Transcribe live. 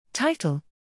Title: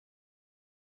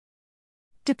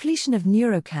 Depletion of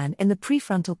neurocan in the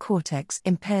prefrontal cortex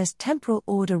impairs temporal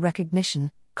order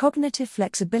recognition, cognitive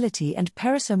flexibility and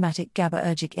perisomatic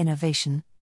GABAergic innervation.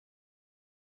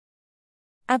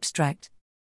 Abstract: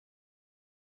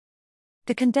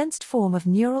 The condensed form of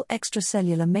neural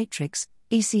extracellular matrix,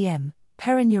 ECM,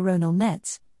 perineuronal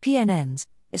nets, PNNs,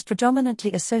 is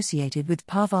predominantly associated with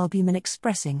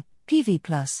parvalbumin-expressing,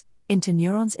 PV+,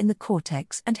 interneurons in the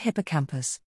cortex and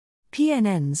hippocampus.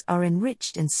 PNNs are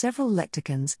enriched in several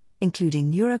lecticans, including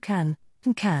neurocan,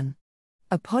 NCAN.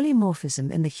 A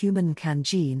polymorphism in the human NCAN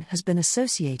gene has been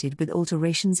associated with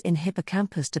alterations in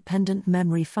hippocampus-dependent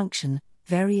memory function,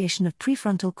 variation of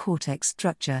prefrontal cortex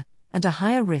structure, and a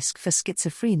higher risk for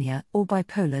schizophrenia or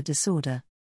bipolar disorder.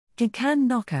 NCAN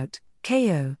knockout,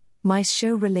 KO, mice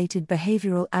show related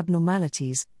behavioral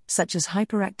abnormalities, such as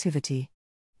hyperactivity.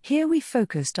 Here we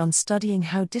focused on studying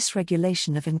how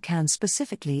dysregulation of NCAN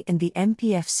specifically in the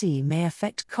MPFC may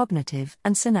affect cognitive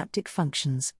and synaptic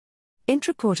functions.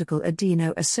 Intracortical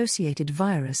adeno-associated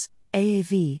virus,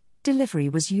 AAV, delivery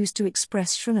was used to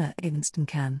express Schnuller against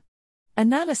NCAN.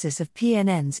 Analysis of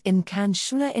PNNs in NCAN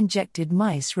Schnuller-injected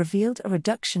mice revealed a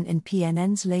reduction in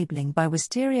PNNs labeling by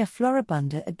Wisteria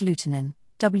floribunda agglutinin,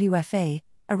 WFA,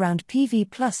 around PV+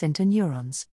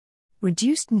 interneurons.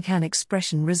 Reduced NCAN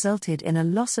expression resulted in a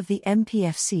loss of the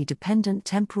MPFC-dependent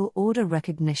temporal order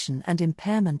recognition and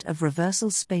impairment of reversal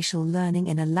spatial learning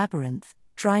in a labyrinth,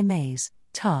 dry maze,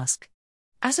 task.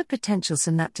 As a potential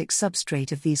synaptic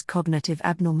substrate of these cognitive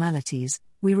abnormalities,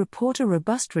 we report a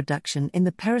robust reduction in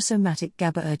the perisomatic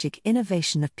GABAergic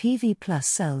innervation of PV+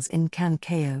 cells in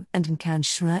NCAN-KO and NCAN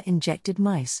Schnuller-injected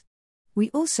mice. We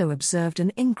also observed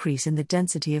an increase in the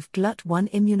density of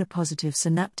GLUT1 immunopositive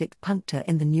synaptic puncta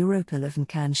in the neuropil of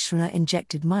NCAN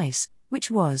Schnuller-injected mice, which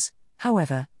was,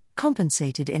 however,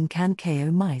 compensated in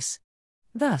NCAN-KO mice.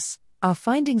 Thus, our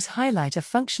findings highlight a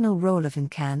functional role of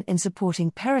NCAN in supporting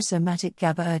perisomatic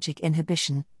GABAergic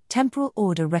inhibition, temporal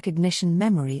order recognition,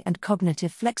 memory and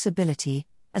cognitive flexibility,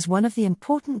 as one of the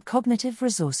important cognitive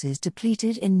resources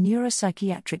depleted in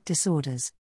neuropsychiatric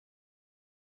disorders.